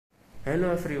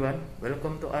Hello everyone,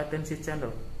 welcome to Aoitenshi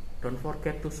channel. Don't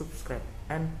forget to subscribe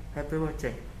and happy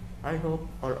watching. I hope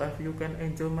all of you can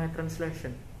enjoy my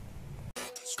translation.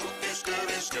 Spooky,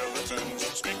 scary skeletons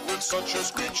speak with such a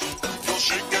screech. You'll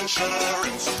shake and shudder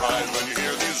in surprise when you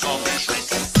hear these zombies shriek.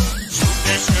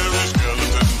 Spooky, scary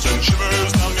skeletons and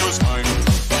shivers down your spine.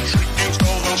 Shrieking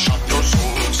skulls will shock your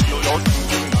soul and seal your doom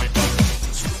tonight.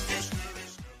 Spooky, scary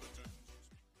skeletons.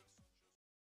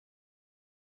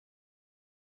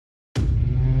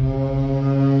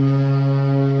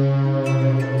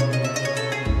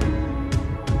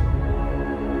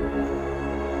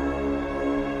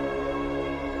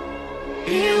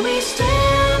 Here we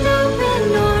stand,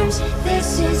 open arms.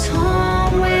 This is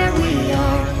home where we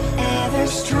are, ever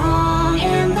strong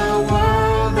in the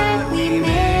world that we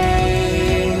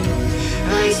made.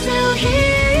 I still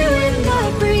hear you in the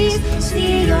breeze,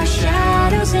 see your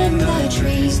shadows in the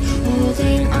trees,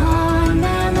 holding on,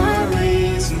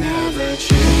 memories never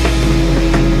change.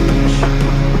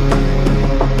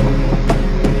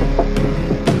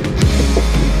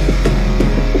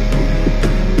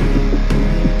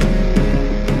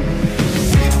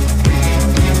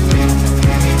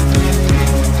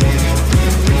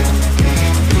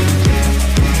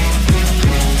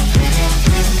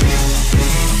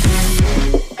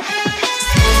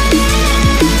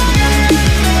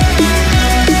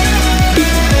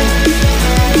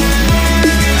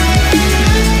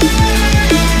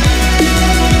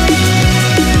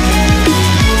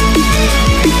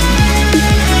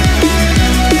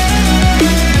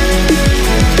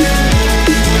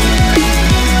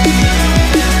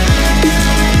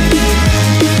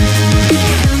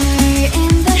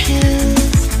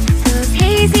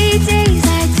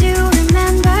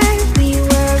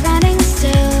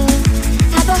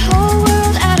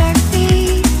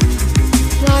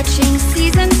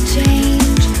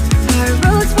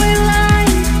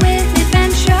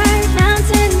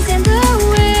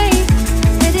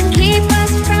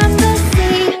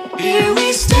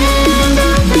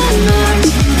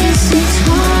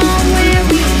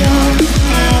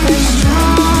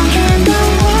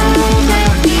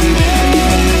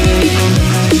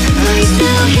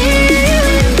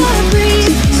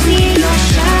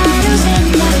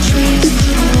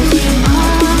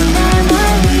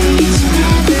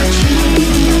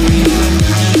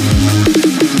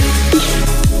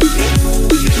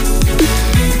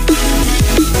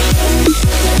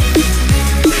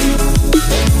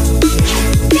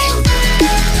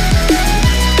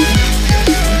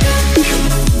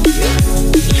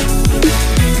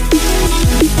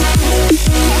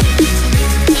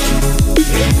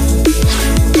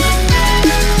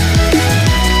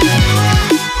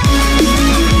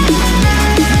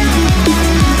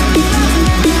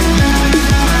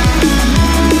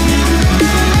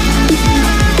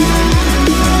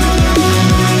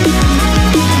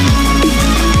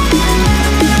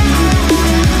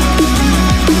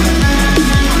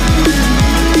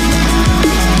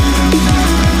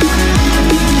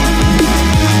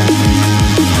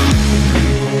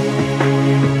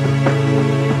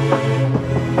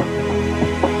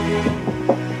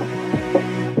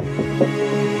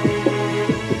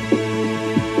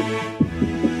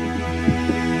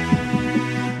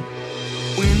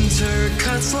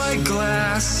 Cuts like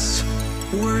glass,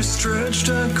 we're stretched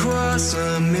across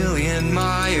 1,000,000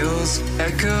 miles.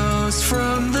 Echoes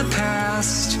from the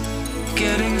past,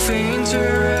 getting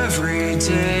fainter every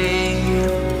day.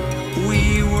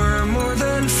 We were more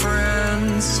than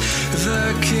friends,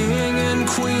 the king and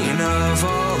queen of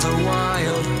all the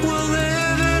wild. We'll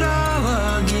live it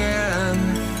all again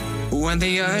when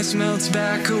the ice melts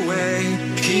back away.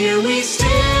 Here we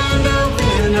stand,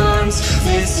 open arms.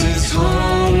 This is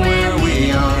home where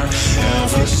we are,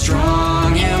 ever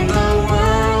strong in the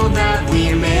world that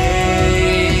we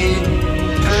made.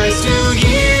 I still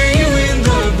hear you in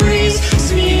the breeze,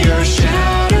 see your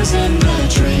shadows in the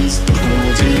trees,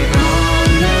 holding on,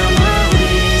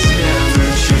 memories never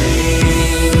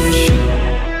change.